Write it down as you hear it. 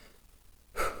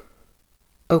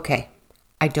Okay,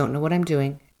 I don't know what I'm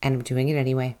doing, and I'm doing it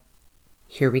anyway.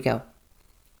 Here we go.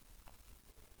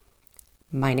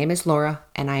 My name is Laura,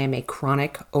 and I am a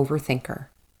chronic overthinker.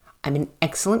 I'm an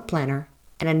excellent planner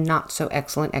and a not so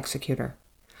excellent executor.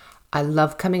 I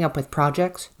love coming up with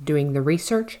projects, doing the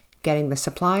research, getting the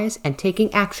supplies, and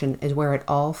taking action is where it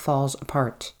all falls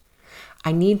apart.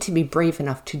 I need to be brave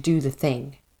enough to do the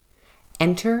thing.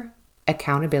 Enter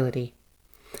accountability.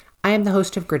 I am the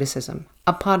host of Griticism,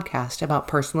 a podcast about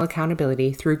personal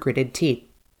accountability through gritted teeth.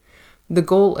 The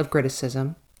goal of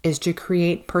Griticism is to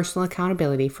create personal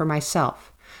accountability for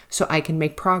myself so I can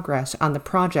make progress on the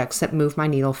projects that move my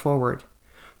needle forward.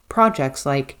 Projects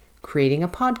like creating a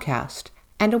podcast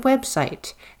and a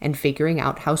website and figuring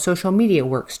out how social media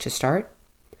works to start.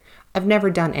 I've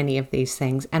never done any of these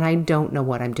things and I don't know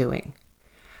what I'm doing.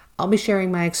 I'll be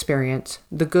sharing my experience,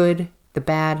 the good, the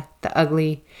bad, the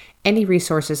ugly, any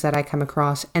resources that I come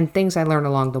across, and things I learn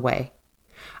along the way.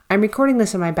 I'm recording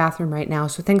this in my bathroom right now,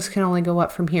 so things can only go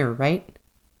up from here, right?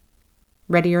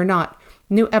 Ready or not,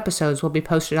 new episodes will be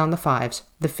posted on the 5s,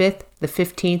 the 5th, the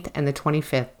 15th, and the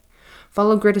 25th.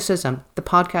 Follow Griticism, the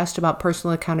podcast about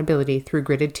personal accountability through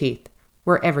gritted teeth,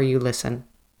 wherever you listen.